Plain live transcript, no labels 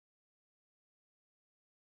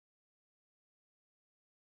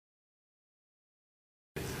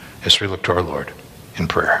as we look to our Lord in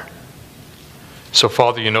prayer. So,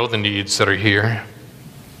 Father, you know the needs that are here.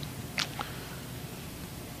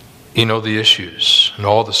 You know the issues and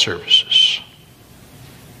all the services.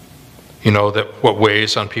 You know that what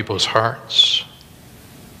weighs on people's hearts.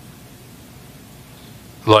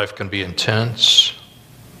 Life can be intense.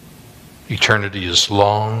 Eternity is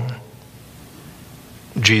long.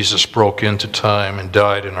 Jesus broke into time and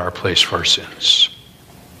died in our place for our sins.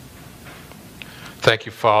 Thank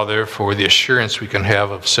you, Father, for the assurance we can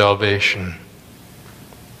have of salvation.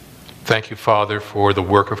 Thank you, Father, for the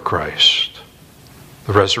work of Christ,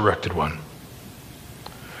 the resurrected one.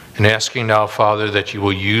 And asking now, Father, that you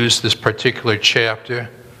will use this particular chapter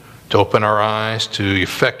to open our eyes to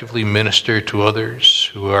effectively minister to others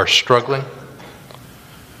who are struggling.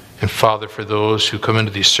 And Father, for those who come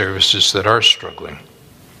into these services that are struggling,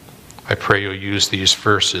 I pray you'll use these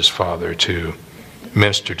verses, Father, to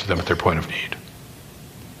minister to them at their point of need.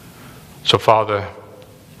 So, Father,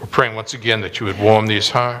 we're praying once again that you would warm these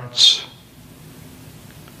hearts,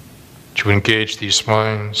 that you would engage these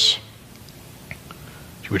minds,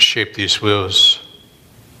 that you would shape these wills.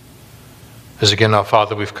 As again now,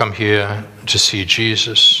 Father, we've come here to see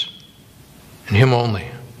Jesus and him only.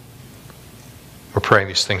 We're praying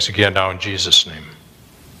these things again now in Jesus' name.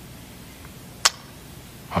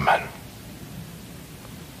 Amen.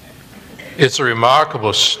 It's a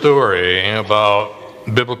remarkable story about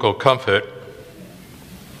biblical comfort.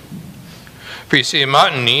 For you see,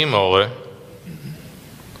 Martin Niemöller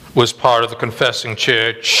was part of the confessing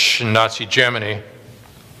church in Nazi Germany,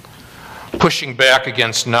 pushing back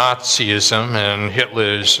against Nazism and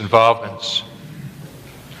Hitler's involvements.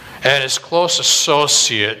 And his close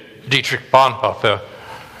associate, Dietrich Bonhoeffer,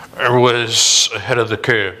 was ahead of the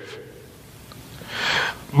curve.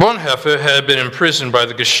 Bonhoeffer had been imprisoned by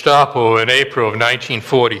the Gestapo in April of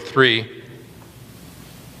 1943.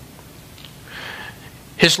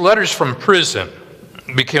 His letters from prison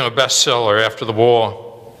became a bestseller after the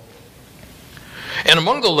war. And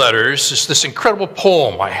among the letters is this incredible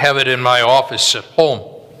poem. I have it in my office at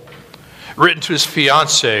home, written to his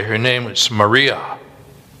fiancée. Her name was Maria.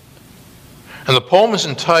 And the poem is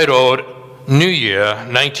entitled New Year,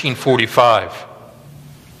 1945.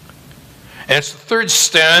 And it's the third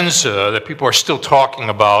stanza that people are still talking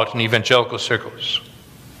about in evangelical circles.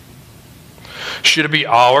 Should it be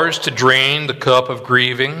ours to drain the cup of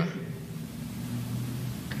grieving,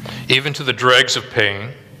 even to the dregs of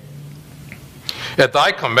pain? At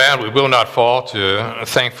thy command we will not falter,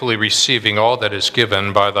 thankfully receiving all that is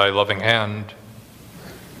given by thy loving hand.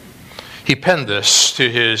 He penned this to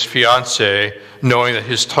his fiancée, knowing that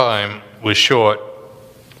his time was short.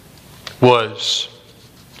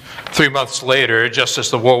 3 months later, just as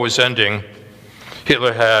the war was ending,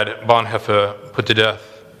 Hitler had Bonhoeffer put to death.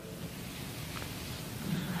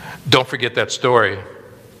 Don't forget that story.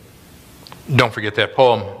 Don't forget that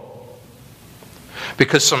poem.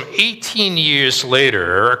 Because some 18 years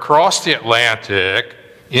later, across the Atlantic,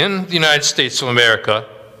 in the United States of America,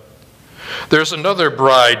 there's another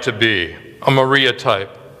bride-to-be, a Maria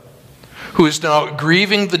type, who is now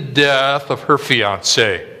grieving the death of her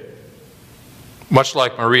fiancé, much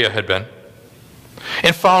like Maria had been,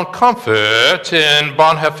 and found comfort in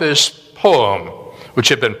Bonhoeffer's poem, which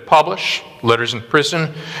had been published, letters in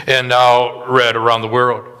prison, and now read around the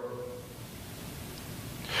world.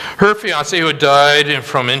 Her fiancé, who had died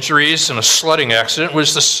from injuries in a sledding accident,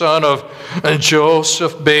 was the son of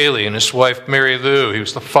Joseph Bailey and his wife Mary Lou. He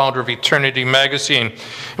was the founder of Eternity magazine.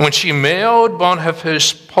 And when she mailed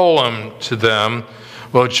Bonhoeffer's poem to them,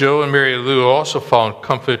 well, Joe and Mary Lou also found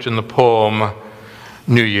comfort in the poem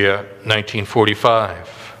New Year,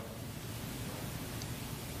 1945.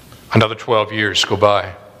 Another 12 years go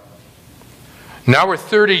by. Now we're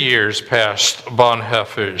 30 years past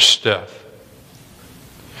Bonhoeffer's death.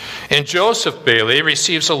 And Joseph Bailey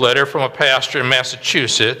receives a letter from a pastor in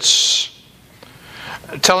Massachusetts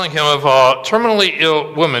telling him of a terminally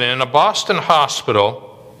ill woman in a Boston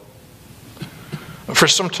hospital for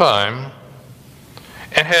some time,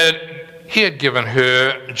 and he had given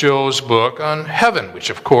her Joe's book on heaven, which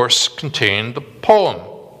of course contained the poem.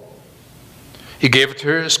 He gave it to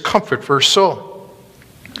her as comfort for her soul.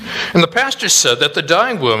 And the pastor said that the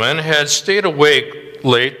dying woman had stayed awake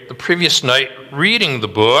late the previous night reading the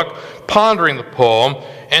book, pondering the poem,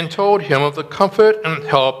 and told him of the comfort and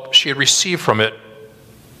help she had received from it.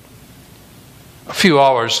 A few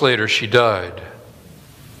hours later, she died.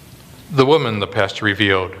 The woman, the pastor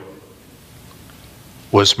revealed,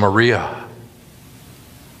 was Maria,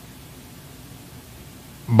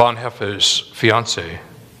 Bonhoeffer's fiancée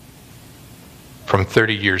from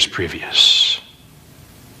 30 years previous.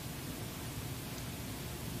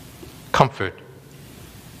 comfort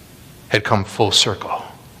had come full circle.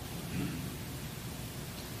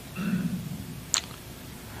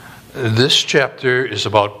 This chapter is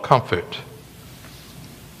about comfort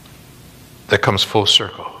that comes full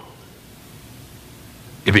circle.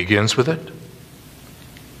 It begins with it.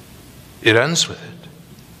 It ends with it.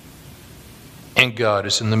 And God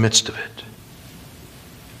is in the midst of it.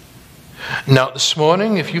 Now, this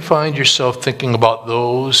morning, if you find yourself thinking about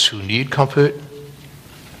those who need comfort,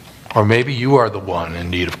 or maybe you are the one in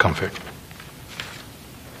need of comfort,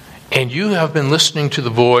 and you have been listening to the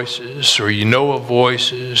voices, or you know of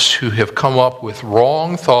voices who have come up with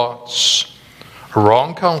wrong thoughts or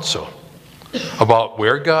wrong counsel about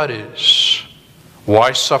where God is,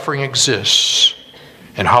 why suffering exists,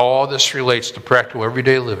 and how all this relates to practical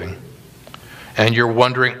everyday living, and you're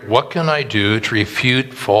wondering, what can I do to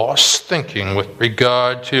refute false thinking with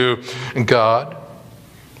regard to God?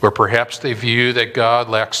 Where perhaps they view that God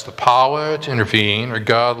lacks the power to intervene, or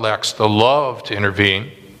God lacks the love to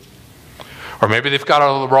intervene. Or maybe they've got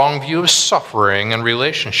a wrong view of suffering and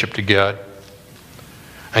relationship to God.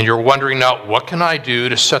 And you're wondering now, what can I do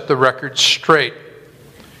to set the record straight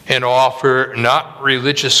and offer not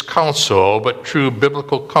religious counsel, but true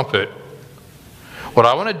biblical comfort? What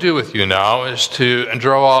I want to do with you now is to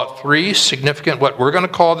draw out three significant, what we're going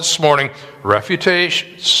to call this morning,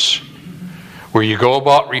 refutations, where you go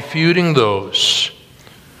about refuting those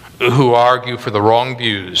who argue for the wrong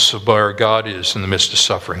views of where God is in the midst of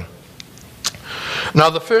suffering. Now,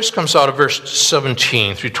 the first comes out of verse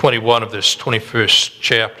 17 through 21 of this 21st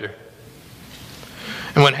chapter.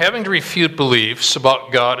 And when having to refute beliefs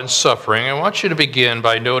about God and suffering, I want you to begin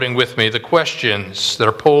by noting with me the questions that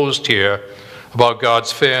are posed here about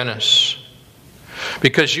God's fairness.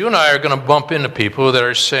 Because you and I are going to bump into people that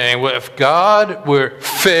are saying, well, if God were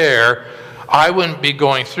fair, I wouldn't be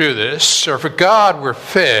going through this. Or if God were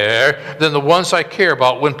fair, then the ones I care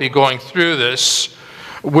about wouldn't be going through this.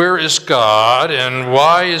 Where is God, and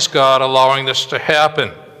why is God allowing this to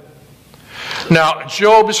happen? Now,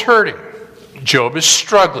 Job is hurting. Job is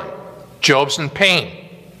struggling. Job's in pain.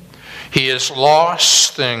 He has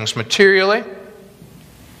lost things materially.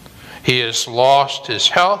 He has lost his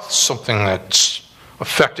health, something that's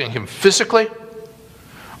affecting him physically.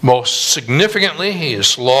 Most significantly, he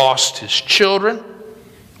has lost his children.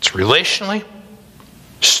 It's relationally.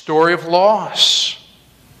 Story of loss.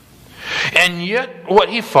 And yet, what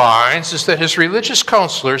he finds is that his religious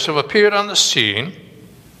counselors have appeared on the scene.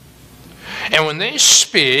 And when they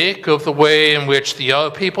speak of the way in which the other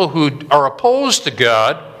people who are opposed to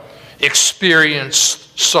God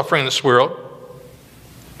experience suffering in this world,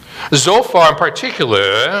 Zophar in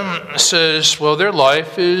particular says, well, their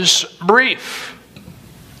life is brief.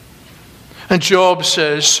 And Job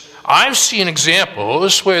says, I've seen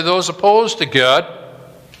examples where those opposed to God,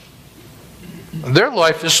 their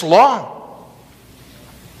life is long.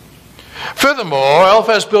 Furthermore,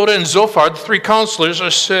 Eliphaz, Bildad, and Zophar, the three counselors,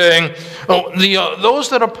 are saying, those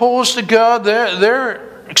that oppose to God,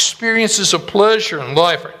 their experiences of pleasure in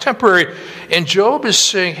life are temporary. And Job is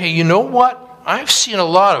saying, hey, you know what? I've seen a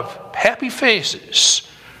lot of happy faces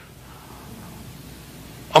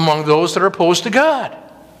among those that are opposed to God.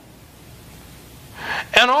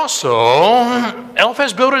 And also,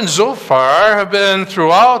 Eliphaz, Bildad, and Zophar have been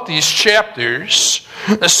throughout these chapters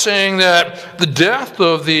saying that the death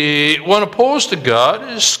of the one opposed to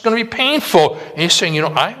God is going to be painful. And he's saying,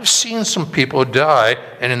 I've seen some people die,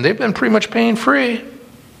 and they've been pretty much pain-free.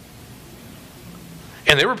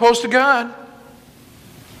 And they were opposed to God.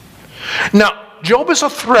 Now, Job is a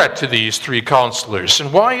threat to these three counselors.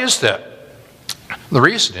 And why is that? The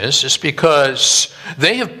reason is because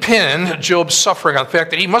they have pinned Job's suffering on the fact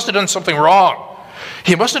that he must have done something wrong.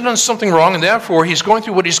 He must have done something wrong, and therefore he's going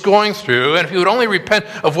through what he's going through. And if he would only repent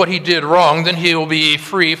of what he did wrong, then he will be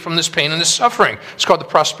free from this pain and this suffering. It's called the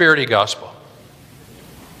prosperity gospel.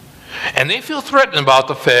 And they feel threatened about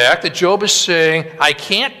the fact that Job is saying, I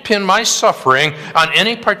can't pin my suffering on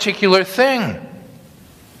any particular thing.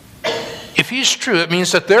 If he's true, it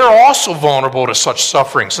means that they're also vulnerable to such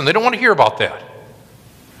sufferings, and they don't want to hear about that.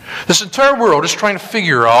 This entire world is trying to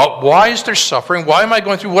figure out, why is there suffering? Why am I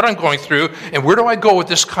going through what I'm going through? And where do I go with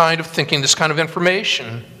this kind of thinking, this kind of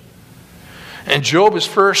information? And Job is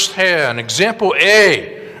firsthand, example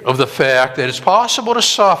A of the fact that it's possible to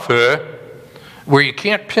suffer where you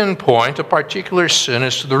can't pinpoint a particular sin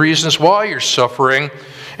as to the reasons why you're suffering.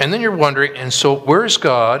 And then you're wondering, and so where's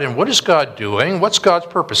God? And what is God doing? What's God's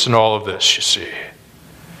purpose in all of this, you see?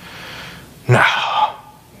 Now,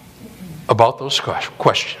 about those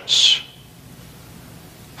questions,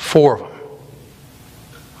 4 of them,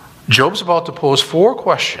 Job's about to pose 4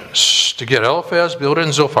 questions to get Eliphaz, Bildad,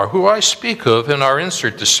 and Zophar, who I speak of in our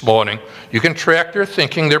insert this morning. You can track their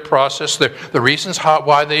thinking, their process, the reasons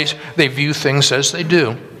why they view things as they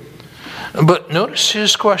do. But notice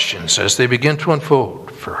his questions as they begin to unfold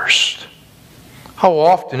first. How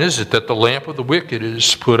often is it that the lamp of the wicked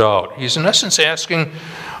is put out? He's in essence asking,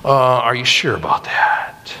 are you sure about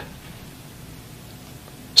that?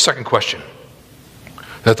 Second question,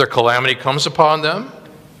 that their calamity comes upon them?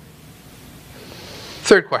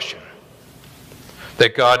 Third question,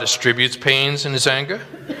 that God distributes pains in his anger?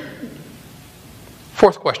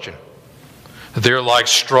 Fourth question, that they're like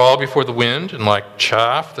straw before the wind and like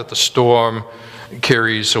chaff that the storm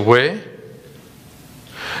carries away?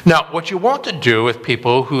 Now, what you want to do with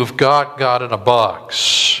people who've got God in a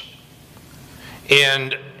box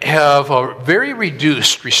and have a very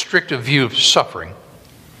reduced, restrictive view of suffering,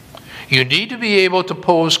 you need to be able to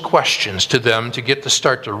pose questions to them to get to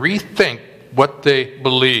start to rethink what they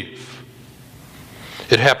believe.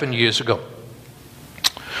 It happened years ago.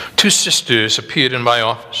 2 sisters appeared in my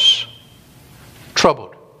office,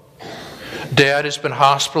 troubled. Dad has been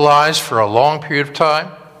hospitalized for a long period of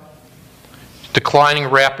time, declining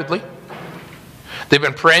rapidly. They've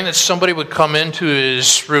been praying that somebody would come into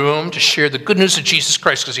his room to share the good news of Jesus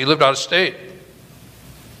Christ because he lived out of state.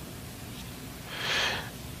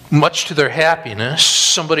 Much to their happiness,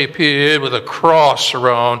 somebody appeared with a cross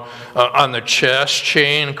around on their chest,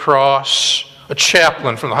 chain, cross, a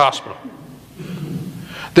chaplain from the hospital.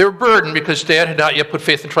 They were burdened because Dad had not yet put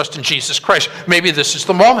faith and trust in Jesus Christ. Maybe this is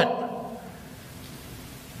the moment.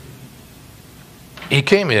 He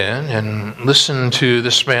came in and listened to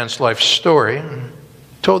this man's life story and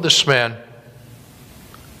told this man,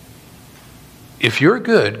 if you're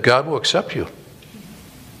good, God will accept you.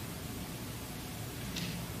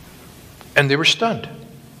 And they were stunned.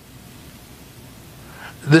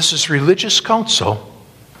 This is religious counsel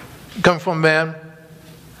coming from a man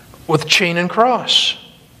with chain and cross.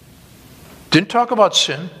 Didn't talk about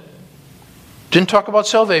sin. Didn't talk about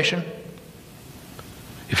salvation.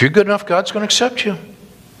 If you're good enough, God's going to accept you.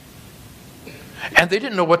 And they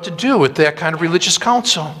didn't know what to do with that kind of religious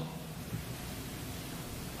counsel.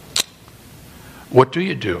 What do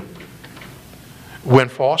you do when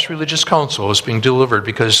false religious counsel is being delivered?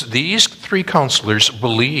 Because these 3 counselors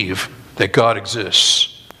believe that God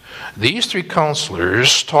exists. These 3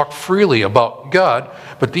 counselors talk freely about God,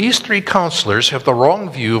 but these 3 counselors have the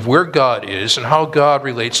wrong view of where God is and how God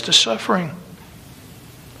relates to suffering.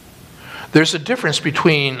 There's a difference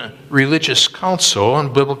between religious counsel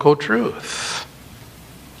and biblical truth.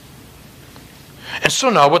 And so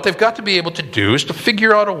now what they've got to be able to do is to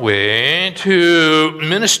figure out a way to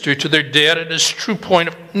minister to their dad at his true point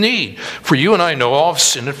of need. For you and I know all have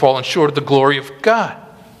sinned and fallen short of the glory of God.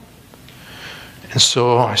 And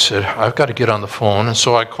so I said, I've got to get on the phone. And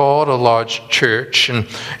so I called a large church and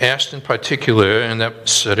asked in particular in that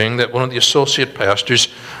setting that one of the associate pastors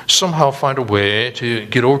somehow find a way to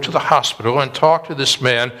get over to the hospital and talk to this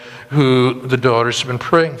man who the daughters have been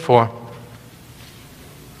praying for.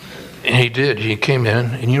 And he did. He came in,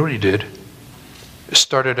 and you know what he did? He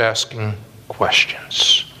started asking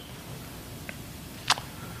questions.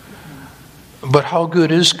 But how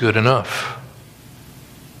good is good enough?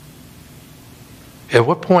 At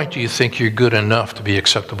what point do you think you're good enough to be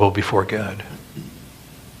acceptable before God?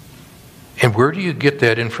 And where do you get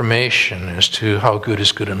that information as to how good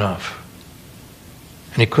is good enough?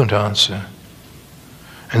 And he couldn't answer.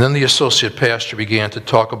 And then the associate pastor began to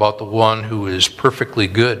talk about the one who is perfectly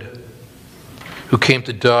good, who came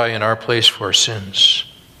to die in our place for our sins,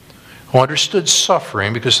 who understood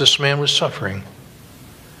suffering because this man was suffering.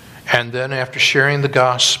 And then after sharing the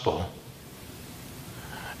gospel,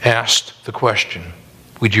 asked the question,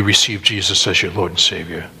 would you receive Jesus as your Lord and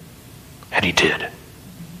Savior? And he did.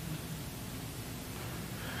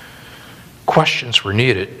 Questions were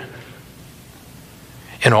needed.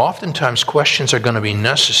 And oftentimes questions are going to be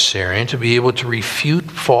necessary to be able to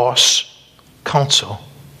refute false counsel,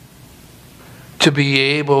 to be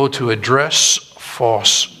able to address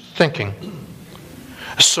false thinking,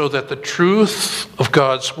 so that the truth of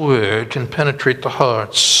God's word can penetrate the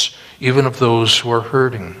hearts even of those who are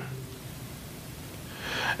hurting.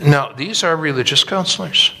 Now, these are religious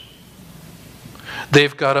counselors.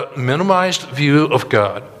 They've got a minimized view of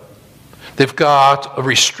God. They've got a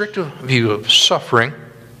restrictive view of suffering.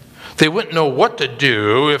 They wouldn't know what to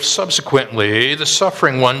do if subsequently the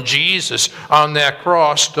suffering one, Jesus, on that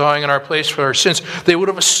cross, dying in our place for our sins, they would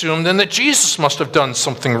have assumed then that Jesus must have done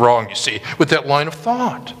something wrong, you see, with that line of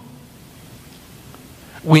thought.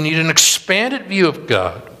 We need an expanded view of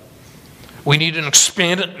God. We need an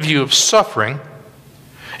expanded view of suffering.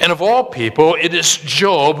 And of all people, it is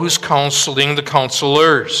Job who's counseling the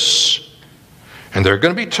counselors. And there are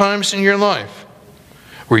going to be times in your life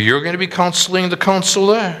where you're going to be counseling the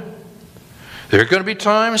counselor. There are going to be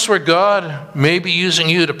times where God may be using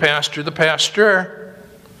you to pastor the pastor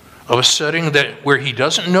of a setting where he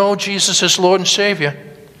doesn't know Jesus as Lord and Savior.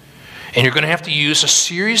 And you're going to have to use a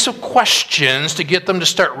series of questions to get them to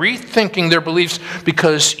start rethinking their beliefs,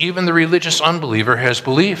 because even the religious unbeliever has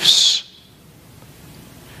beliefs.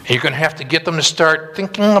 And you're going to have to get them to start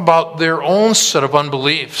thinking about their own set of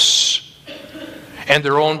unbeliefs and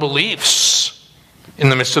their own beliefs in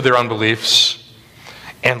the midst of their unbeliefs,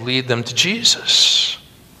 and lead them to Jesus.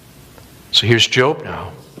 So here's Job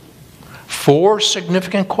now. 4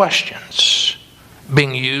 significant questions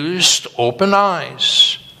being used to open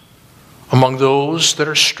eyes among those that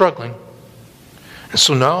are struggling. And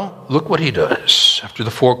so now, look what he does after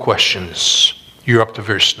the 4 questions. You're up to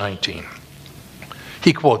verse 19.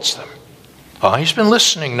 He quotes them. He's been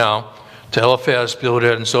listening now to Eliphaz,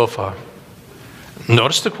 Bildad, and Zophar.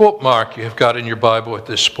 Notice the quote mark you have got in your Bible at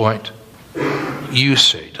this point. You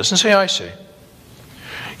say. It doesn't say I say.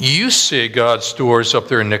 You say God stores up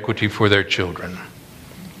their iniquity for their children.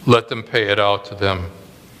 Let them pay it out to them,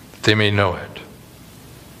 that they may know it.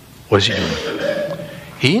 What is he doing?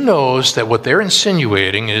 He knows that what they're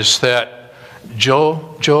insinuating is that,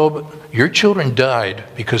 Job, your children died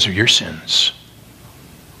because of your sins.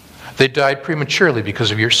 They died prematurely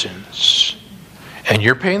because of your sins. And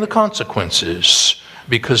you're paying the consequences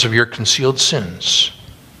because of your concealed sins.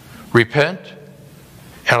 Repent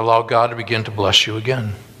and allow God to begin to bless you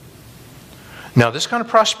again. Now, this kind of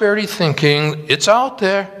prosperity thinking, it's out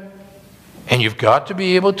there, and you've got to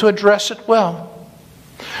be able to address it well.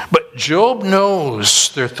 But Job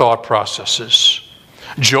knows their thought processes.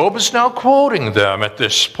 Job is now quoting them at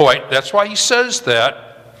this point. That's why he says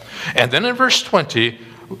that. And then in verse 20,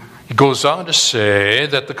 he goes on to say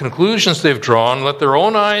that the conclusions they've drawn, let their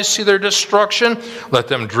own eyes see their destruction, let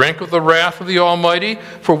them drink of the wrath of the Almighty,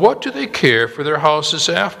 for what do they care for their houses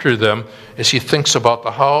after them? As he thinks about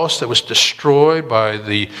the house that was destroyed by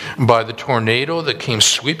the tornado that came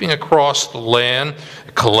sweeping across the land,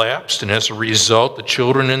 it collapsed, and as a result, the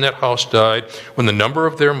children in that house died when the number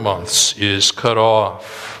of their months is cut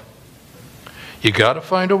off. You got to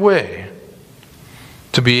find a way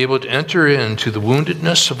to be able to enter into the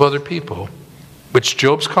woundedness of other people, which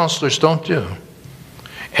Job's counselors don't do,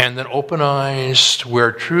 and then open eyes to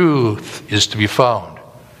where truth is to be found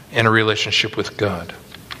in a relationship with God.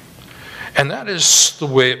 And that is the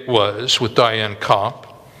way it was with Diane Comp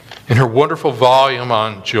in her wonderful volume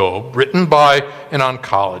on Job, written by an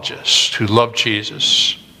oncologist who loved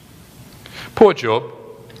Jesus. Poor Job.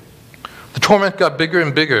 The torment got bigger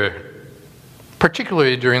and bigger,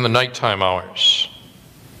 particularly during the nighttime hours.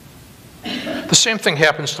 The same thing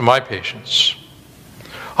happens to my patients.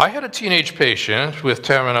 I had a teenage patient with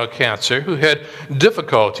terminal cancer who had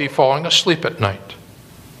difficulty falling asleep at night.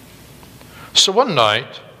 So one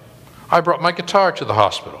night, I brought my guitar to the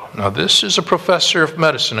hospital. Now, this is a professor of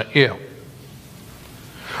medicine at Yale.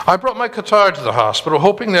 I brought my guitar to the hospital,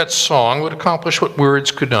 hoping that song would accomplish what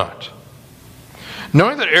words could not.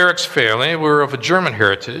 Knowing that Eric's family were of a German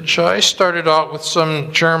heritage, I started out with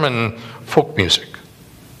some German folk music.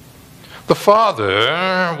 The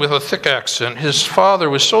father, with a thick accent, his father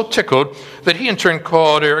was so tickled that he in turn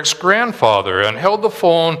called Eric's grandfather and held the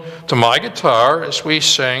phone to my guitar as we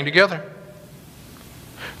sang together.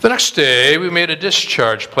 The next day, we made a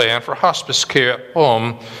discharge plan for hospice care at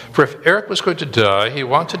home, for if Eric was going to die, he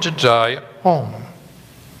wanted to die at home.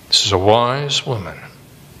 This is a wise woman.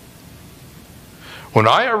 When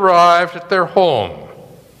I arrived at their home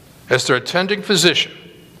as their attending physician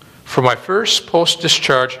for my first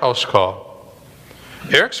post-discharge house call,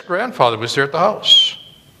 Eric's grandfather was there at the house.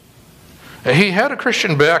 He had a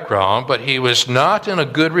Christian background, but he was not in a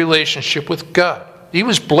good relationship with God. He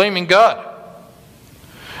was blaming God,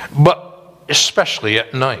 but especially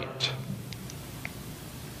at night.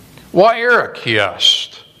 "Why, Eric?" he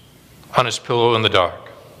asked on his pillow in the dark.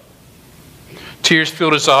 Tears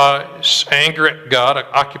filled his eyes. Anger at God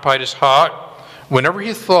occupied his heart whenever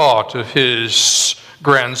he thought of his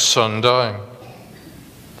grandson dying.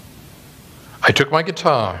 I took my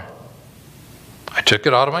guitar. I took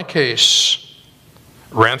it out of my case,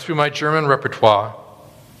 ran through my German repertoire.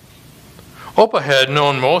 Opa had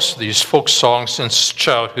known most of these folk songs since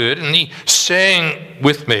childhood, and he sang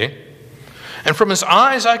with me. And from his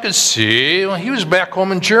eyes I could see, well, he was back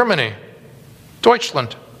home in Germany,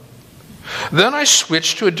 Deutschland. Then I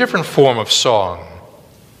switched to a different form of song.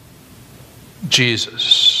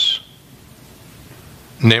 Jesus,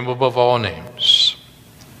 name above all names.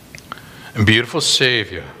 Beautiful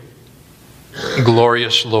Savior,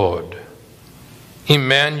 glorious Lord,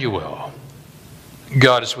 Emmanuel,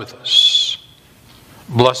 God is with us,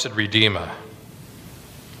 blessed Redeemer,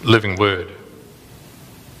 living Word.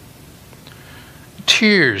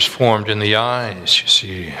 Tears formed in the eyes, you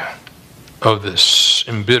see, of this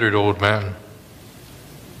embittered old man.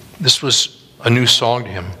 This was a new song to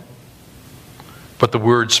him, but the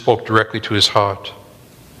words spoke directly to his heart.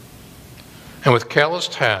 And with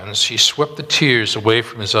calloused hands, he swept the tears away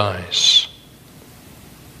from his eyes.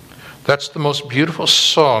 That's the most beautiful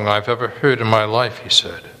song I've ever heard in my life, he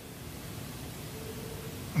said.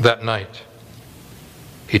 That night,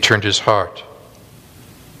 he turned his heart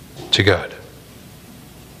to God.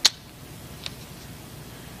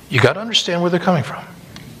 You got to understand where they're coming from.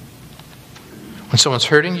 When someone's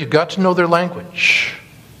hurting, you've got to know their language,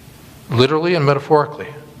 literally and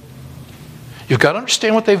metaphorically. You've got to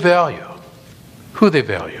understand what they value, who they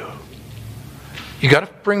value. You've got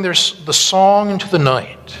to bring the song into the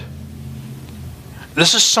night.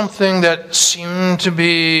 This is something that seemed to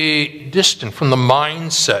be distant from the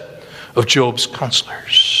mindset of Job's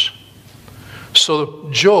counselors. So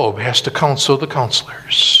Job has to counsel the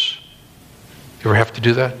counselors. You ever have to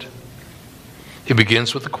do that? He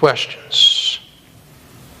begins with the questions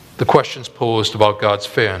posed about God's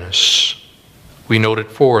fairness. We noted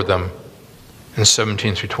 4 of them in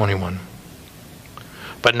 17 through 21.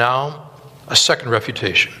 But now, a second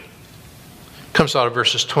refutation comes out of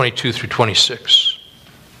verses 22 through 26.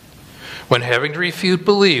 When having to refute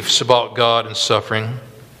beliefs about God and suffering,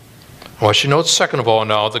 I want you to note, second of all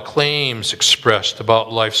now, the claims expressed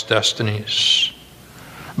about life's destinies.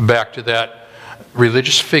 Back to that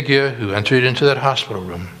religious figure who entered into that hospital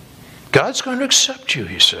room. God's going to accept you,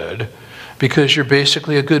 he said, because you're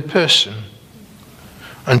basically a good person.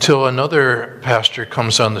 Until another pastor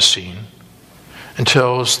comes on the scene and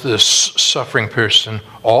tells this suffering person,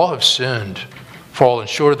 all have sinned, fallen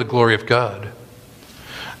short of the glory of God.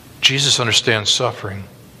 Jesus understands suffering.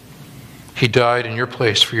 He died in your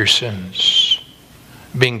place for your sins.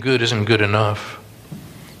 Being good isn't good enough.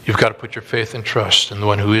 You've got to put your faith and trust in the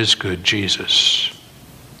one who is good, Jesus.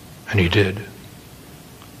 And he did.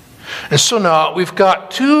 And so now we've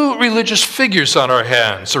got 2 religious figures on our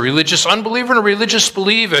hands, a religious unbeliever and a religious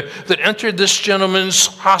believer that entered this gentleman's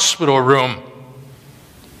hospital room.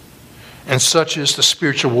 And such is the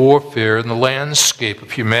spiritual warfare in the landscape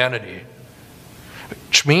of humanity.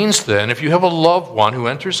 Which means then, if you have a loved one who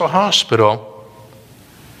enters a hospital,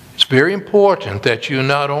 it's very important that you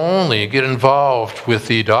not only get involved with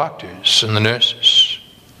the doctors and the nurses,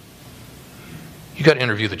 you've got to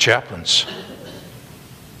interview the chaplains.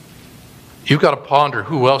 You've got to ponder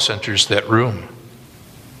who else enters that room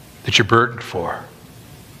that you're burdened for.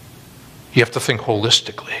 You have to think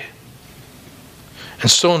holistically.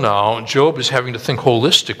 And so now, Job is having to think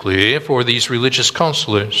holistically for these religious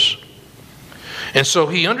counselors. And so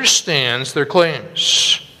he understands their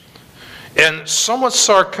claims. And somewhat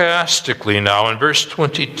sarcastically now, in verse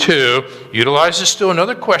 22, utilizes still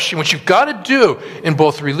another question, which you've got to do in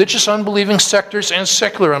both religious unbelieving sectors and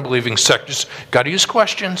secular unbelieving sectors. Got to use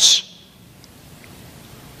questions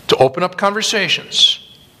to open up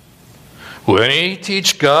conversations. Will any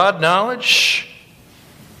teach God knowledge,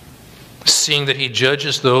 seeing that he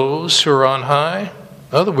judges those who are on high?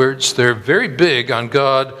 In other words, they're very big on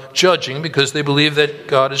God judging because they believe that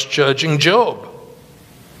God is judging Job.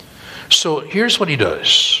 So here's what he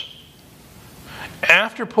does.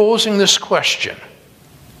 After posing this question,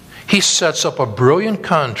 he sets up a brilliant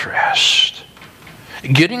contrast,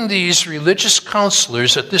 getting these religious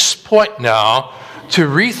counselors at this point now to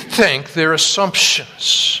rethink their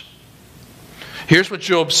assumptions. Here's what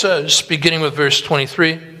Job says, beginning with verse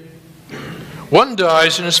 23. One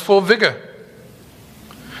dies in his full vigor,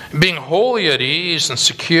 being wholly at ease and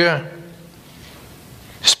secure.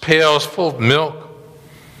 His pail is full of milk,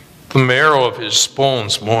 the marrow of his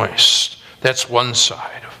bones moist. That's one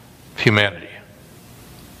side of humanity.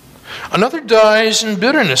 Another dies in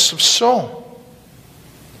bitterness of soul,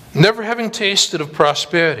 never having tasted of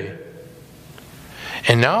prosperity.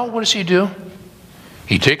 And now what does he do?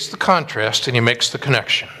 He takes the contrast and he makes the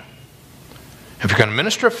connection. If you're going to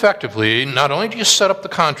minister effectively, not only do you set up the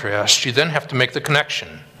contrast, you then have to make the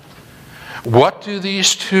connection. What do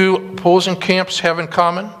these 2 opposing camps have in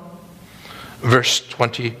common? Verse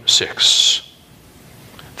 26.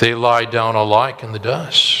 They lie down alike in the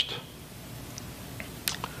dust,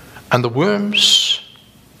 and the worms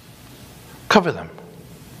cover them.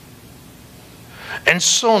 And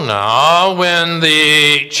so now, when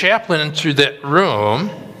the chaplain entered that room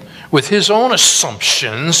with his own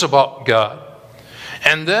assumptions about God,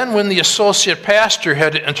 And then when the associate pastor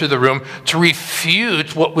had to enter the room to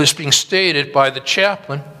refute what was being stated by the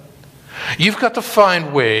chaplain, you've got to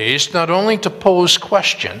find ways not only to pose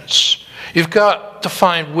questions, you've got to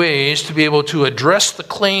find ways to be able to address the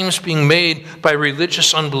claims being made by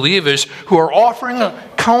religious unbelievers who are offering a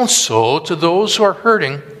counsel to those who are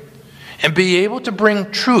hurting, and be able to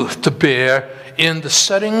bring truth to bear in the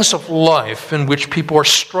settings of life in which people are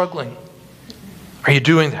struggling. Are you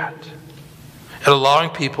doing that? And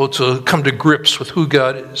allowing people to come to grips with who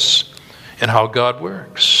God is and how God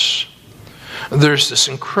works. There's this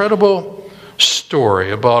incredible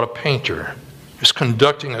story about a painter who's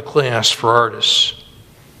conducting a class for artists.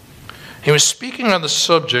 He was speaking on the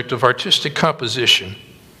subject of artistic composition,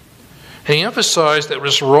 and he emphasized that it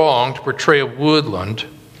was wrong to portray a woodland,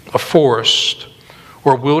 a forest,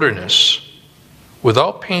 or a wilderness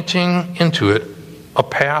without painting into it a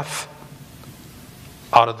path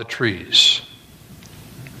out of the trees.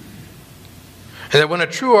 And that when a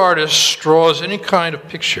true artist draws any kind of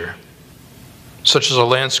picture, such as a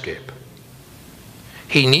landscape,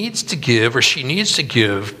 he needs to give, or she needs to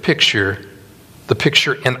give, the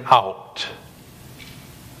picture an out.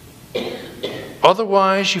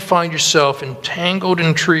 Otherwise, you find yourself entangled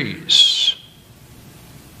in trees,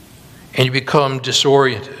 and you become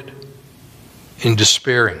disoriented and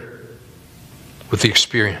despairing with the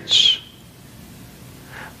experience.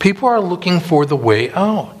 People are looking for the way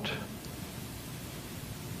out.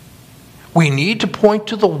 We need to point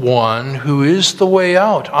to the one who is the way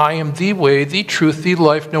out. I am the way, the truth, the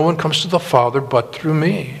life. No one comes to the Father but through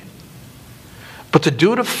me. But to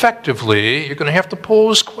do it effectively, you're going to have to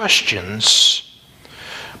pose questions.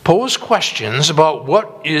 Pose questions about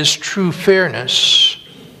what is true fairness,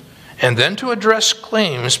 and then to address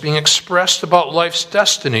claims being expressed about life's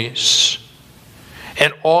destinies,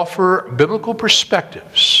 and offer biblical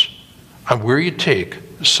perspectives on where you take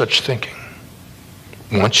such thinking.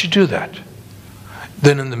 Once you do that,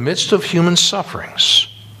 then in the midst of human sufferings,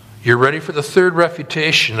 you're ready for the third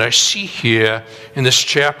refutation I see here in this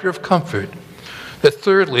chapter of comfort. That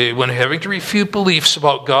thirdly, when having to refute beliefs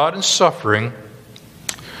about God and suffering,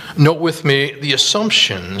 note with me the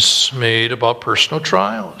assumptions made about personal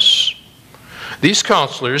trials. These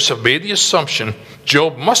counselors have made the assumption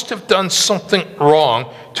Job must have done something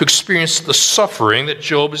wrong to experience the suffering that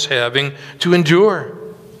Job is having to endure.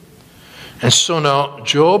 And so now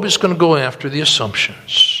Job is going to go after the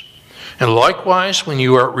assumptions. And likewise, when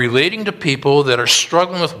you are relating to people that are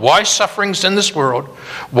struggling with why suffering's in this world,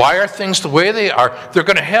 why are things the way they are, they're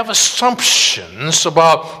going to have assumptions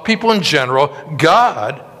about people in general,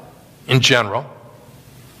 God in general,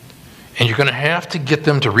 and you're going to have to get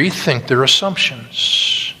them to rethink their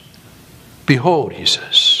assumptions. Behold, he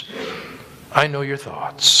says, I know your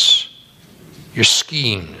thoughts, your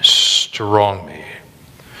schemes to wrong me.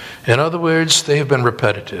 In other words, they have been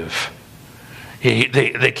repetitive.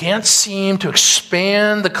 They can't seem to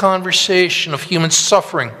expand the conversation of human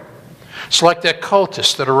suffering. It's like that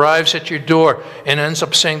cultist that arrives at your door and ends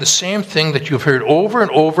up saying the same thing that you've heard over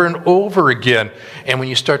and over and over again. And when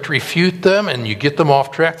you start to refute them and you get them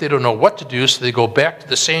off track, they don't know what to do, so they go back to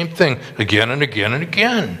the same thing again and again and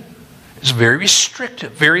again. It's very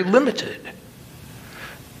restrictive, very limited.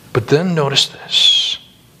 But then notice this.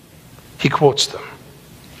 He quotes them.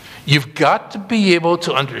 You've got to be able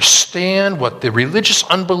to understand what the religious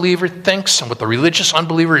unbeliever thinks and what the religious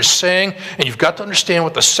unbeliever is saying, and you've got to understand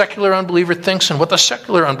what the secular unbeliever thinks and what the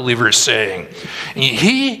secular unbeliever is saying. And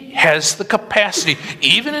he has the capacity,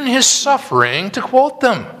 even in his suffering, to quote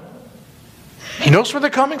them. He knows where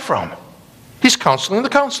they're coming from. He's counseling the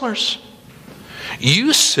counselors.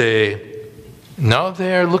 You say, now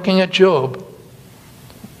they're looking at Job,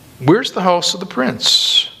 where's the house of the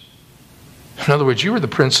prince? In other words, you were the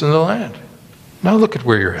prince in the land. Now look at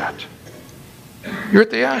where you're at. You're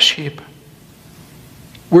at the ash heap.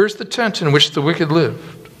 Where's the tent in which the wicked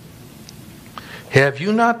lived? Have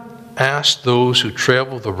you not asked those who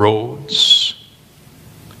travel the roads?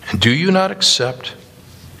 And do you not accept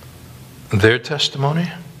their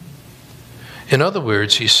testimony? In other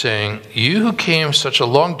words, he's saying, you who came such a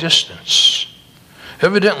long distance,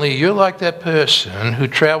 evidently you're like that person who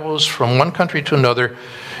travels from one country to another,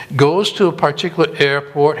 goes to a particular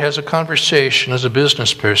airport, has a conversation as a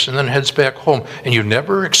business person, then heads back home, and you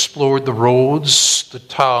never explored the roads, the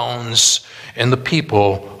towns, and the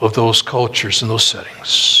people of those cultures and those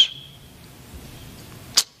settings.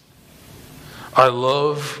 I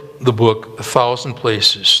love the book, 1,000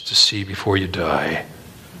 Places to See Before You Die.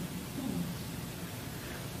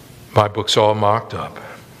 My book's all marked up.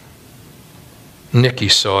 Nikki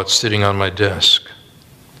saw it sitting on my desk.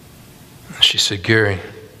 She said, Gary,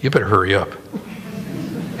 you better hurry up.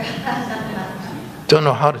 Don't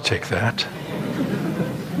know how to take that.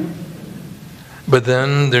 But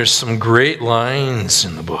then there's some great lines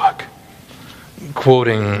in the book,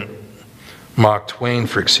 quoting Mark Twain,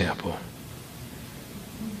 for example.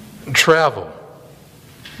 Travel,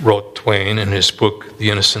 wrote Twain in his book, The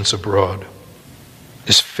Innocents Abroad,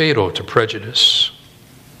 is fatal to prejudice,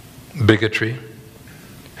 bigotry,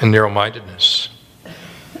 and narrow-mindedness.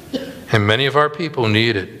 And many of our people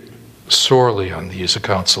need it sorely on these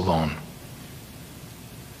accounts alone.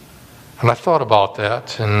 And I thought about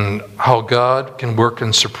that and how God can work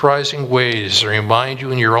in surprising ways and remind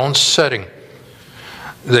you in your own setting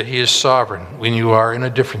that He is sovereign when you are in a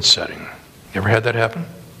different setting. You ever had that happen?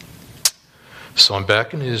 So I'm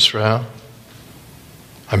back in Israel.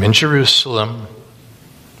 I'm in Jerusalem.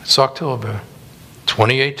 It's October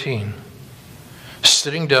 2018.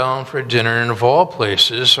 Sitting down for dinner, and of all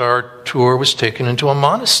places, our tour was taken into a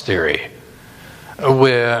monastery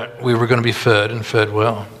where we were going to be fed and fed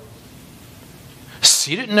well.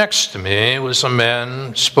 Seated next to me was a man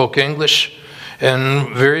who spoke English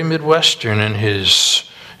and very Midwestern in his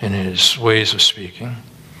ways of speaking.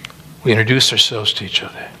 We introduced ourselves to each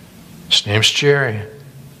other. His name's Jerry.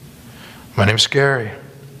 My name's Gary.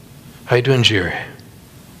 How you doing, Jerry?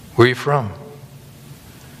 Where are you from?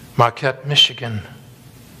 Marquette, Michigan.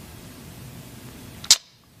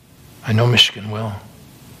 I know Michigan well.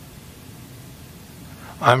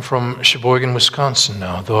 I'm from Sheboygan, Wisconsin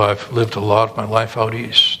now, though I've lived a lot of my life out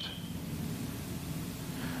east.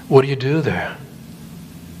 What do you do there?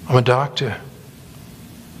 I'm a doctor.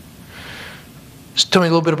 Just tell me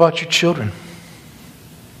a little bit about your children.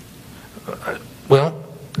 Well,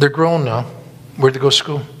 they're grown now. Where'd they go to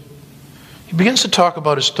school? He begins to talk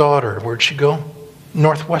about his daughter. Where'd she go?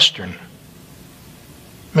 Northwestern,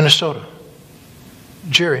 Minnesota.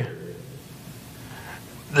 Jerry,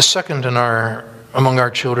 the second among our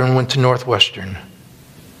children, went to Northwestern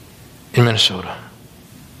in Minnesota.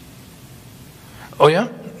 Oh yeah?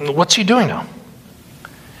 What's he doing now?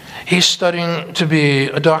 He's studying to be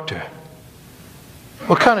a doctor.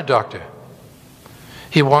 What kind of doctor?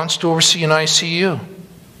 He wants to oversee an ICU.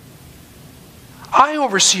 I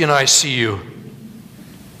oversee an ICU.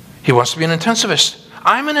 He wants to be an intensivist.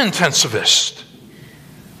 I'm an intensivist.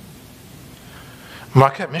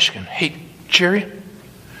 Marquette, Michigan. Hey, Jerry,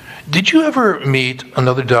 did you ever meet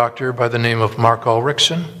another doctor by the name of Mark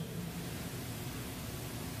Ulrichsen?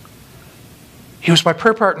 He was my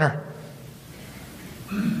prayer partner.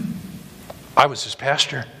 I was his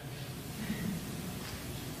pastor.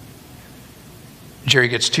 Jerry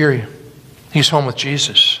gets teary. He's home with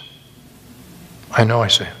Jesus. I know, I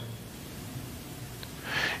say.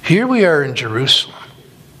 Here we are in Jerusalem,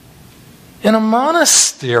 in a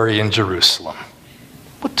monastery in Jerusalem.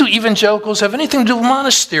 What do evangelicals have anything to do with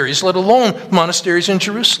monasteries, let alone monasteries in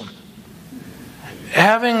Jerusalem?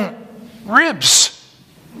 Having ribs.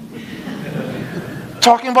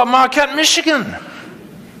 Talking about Marquette, Michigan.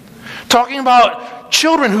 Talking about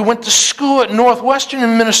children who went to school at Northwestern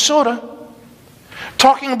in Minnesota.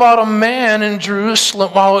 Talking about a man in Jerusalem,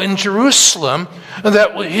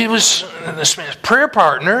 that he was this man's prayer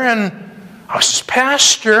partner and I was his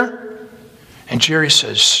pastor. And Jerry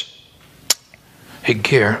says, "Hey,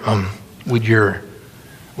 Gare, would your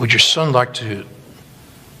son like to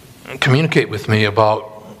communicate with me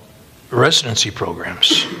about residency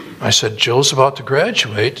programs?" I said, "Joe's about to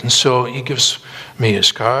graduate," and so he gives me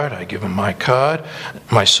his card. I give him my card.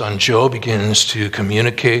 My son Joe begins to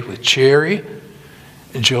communicate with Jerry.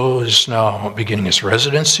 Joe is now beginning his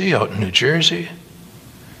residency out in New Jersey.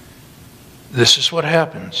 This is what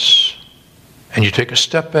happens. And you take a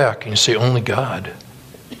step back and you say, only God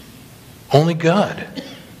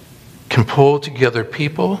can pull together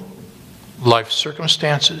people, life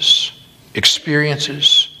circumstances,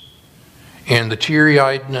 experiences, and the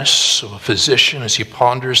teary-eyedness of a physician as he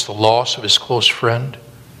ponders the loss of his close friend,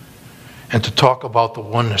 and to talk about the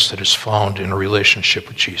oneness that is found in a relationship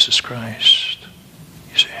with Jesus Christ.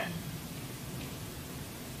 You see.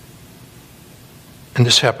 And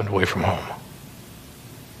this happened away from home.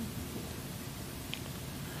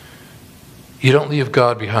 You don't leave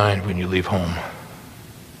God behind when you leave home.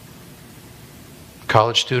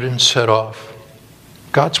 College students head off.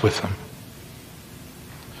 God's with them.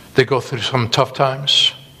 They go through some tough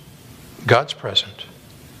times. God's present.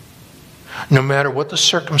 No matter what the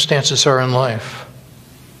circumstances are in life,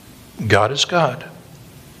 God is God.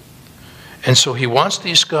 And so he wants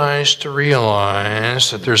these guys to realize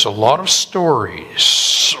that there's a lot of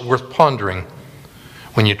stories worth pondering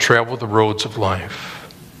when you travel the roads of life.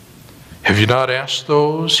 Have you not asked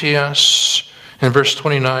those, he asks in verse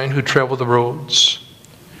 29, who travel the roads?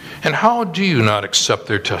 And how do you not accept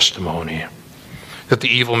their testimony? That the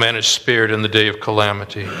evil man is spared in the day of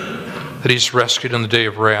calamity, that he's rescued in the day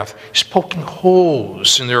of wrath. He's poking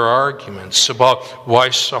holes in their arguments about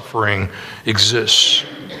why suffering exists.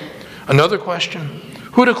 Another question,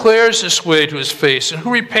 who declares this way to his face, and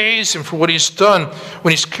who repays him for what he's done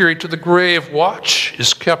when he's carried to the grave? Watch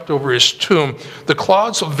is kept over his tomb. The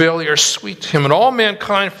clouds of valley are sweet to him, and all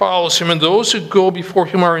mankind follows him, and those who go before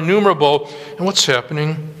him are innumerable. And what's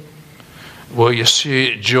happening? Well, you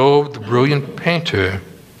see, Job, the brilliant painter,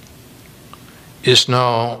 is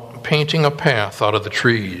now painting a path out of the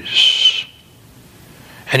trees.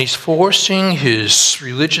 And he's forcing his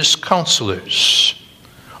religious counselors,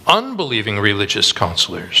 unbelieving religious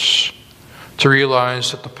counselors, to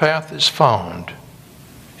realize that the path is found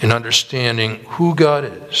in understanding who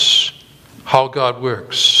God is, how God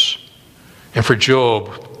works. And for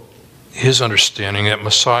Job, his understanding that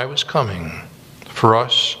Messiah was coming. For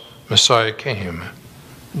us, Messiah came,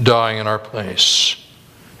 dying in our place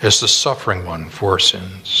as the suffering one for our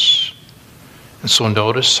sins. And so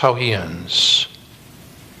notice how he ends.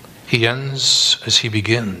 He ends as he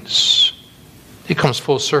begins. He comes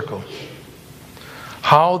full circle.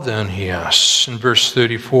 How then, he asks in verse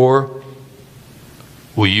 34,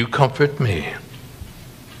 will you comfort me?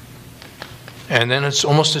 And then it's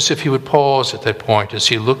almost as if he would pause at that point as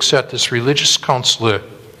he looks at this religious counselor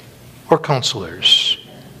or counselors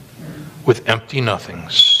with empty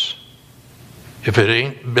nothings. If it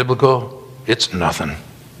ain't biblical, it's nothing.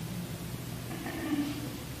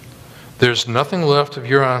 There's nothing left of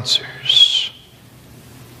your answers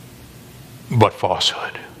but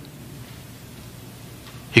falsehood.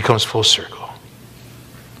 He comes full circle.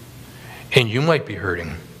 And you might be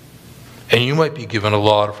hurting, and you might be given a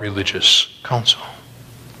lot of religious counsel.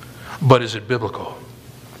 But is it biblical?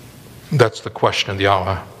 That's the question of the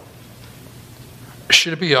hour.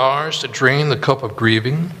 Should it be ours to drain the cup of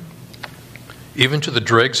grieving, even to the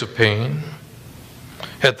dregs of pain?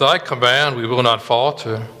 At thy command we will not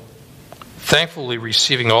falter, thankfully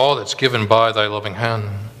receiving all that's given by thy loving hand.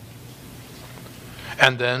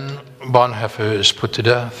 And then Bonhoeffer is put to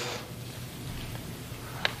death,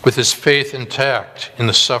 with his faith intact in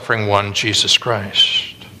the suffering one, Jesus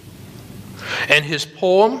Christ. And his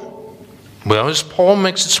poem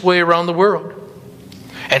makes its way around the world.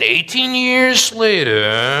 And 18 years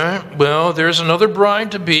later, there's another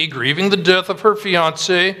bride-to-be grieving the death of her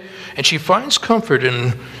fiancé, and she finds comfort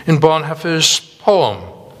in Bonhoeffer's poem.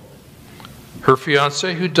 Her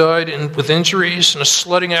fiancé, who died with injuries in a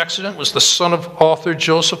sledding accident, was the son of author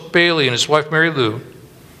Joseph Bailey and his wife Mary Lou.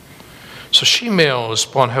 So she mails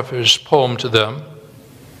Bonhoeffer's poem to them.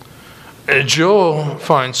 And Joe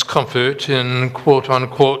finds comfort in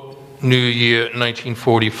quote-unquote New Year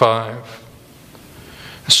 1945.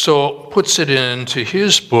 So puts it into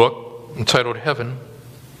his book entitled Heaven.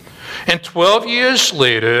 And 12 years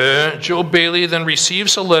later, Joe Bailey then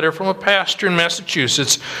receives a letter from a pastor in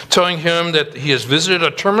Massachusetts telling him that he has visited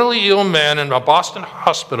a terminally ill man in a Boston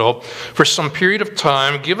hospital for some period of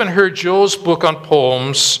time, given her Joe's book on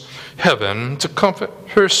poems, Heaven, to comfort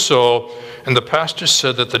her soul. And the pastor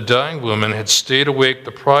said that the dying woman had stayed awake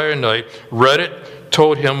the prior night, read it,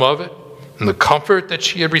 told him of it, and the comfort that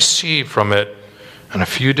she had received from it. And a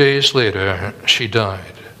few days later, she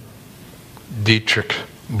died. Dietrich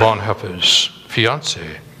Bonhoeffer's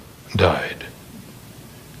fiancé died.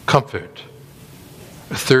 Comfort.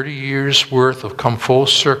 30 years worth of come full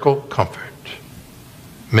circle comfort.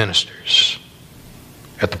 Ministers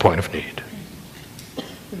at the point of need.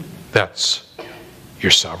 That's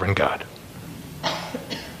your sovereign God.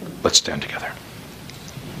 Let's stand together.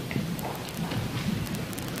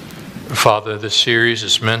 Father, this series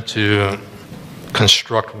is meant to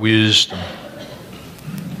construct wisdom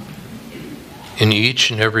in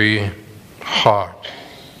each and every heart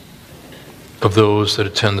of those that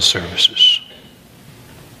attend the services.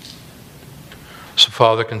 So,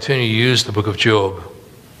 Father, continue to use the book of Job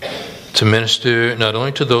to minister not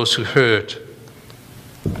only to those who hurt,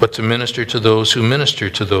 but to minister to those who minister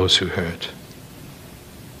to those who hurt.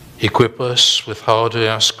 Equip us with how to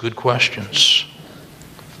ask good questions.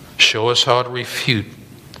 Show us how to refute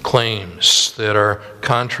claims that are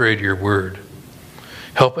contrary to your word.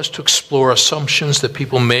 Help us to explore assumptions that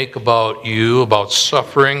people make about you, about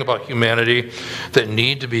suffering, about humanity, that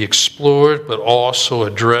need to be explored but also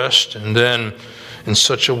addressed, and then in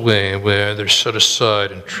such a way where they're set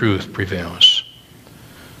aside and truth prevails.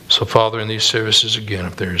 So, Father, in these services again,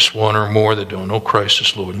 if there's one or more that don't know Christ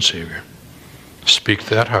as Lord and Savior, speak to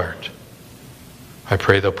that heart. I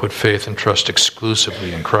pray they'll put faith and trust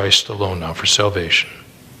exclusively in Christ alone now for salvation.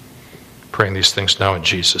 Praying these things now in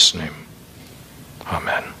Jesus' name.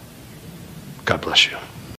 Amen. God bless you.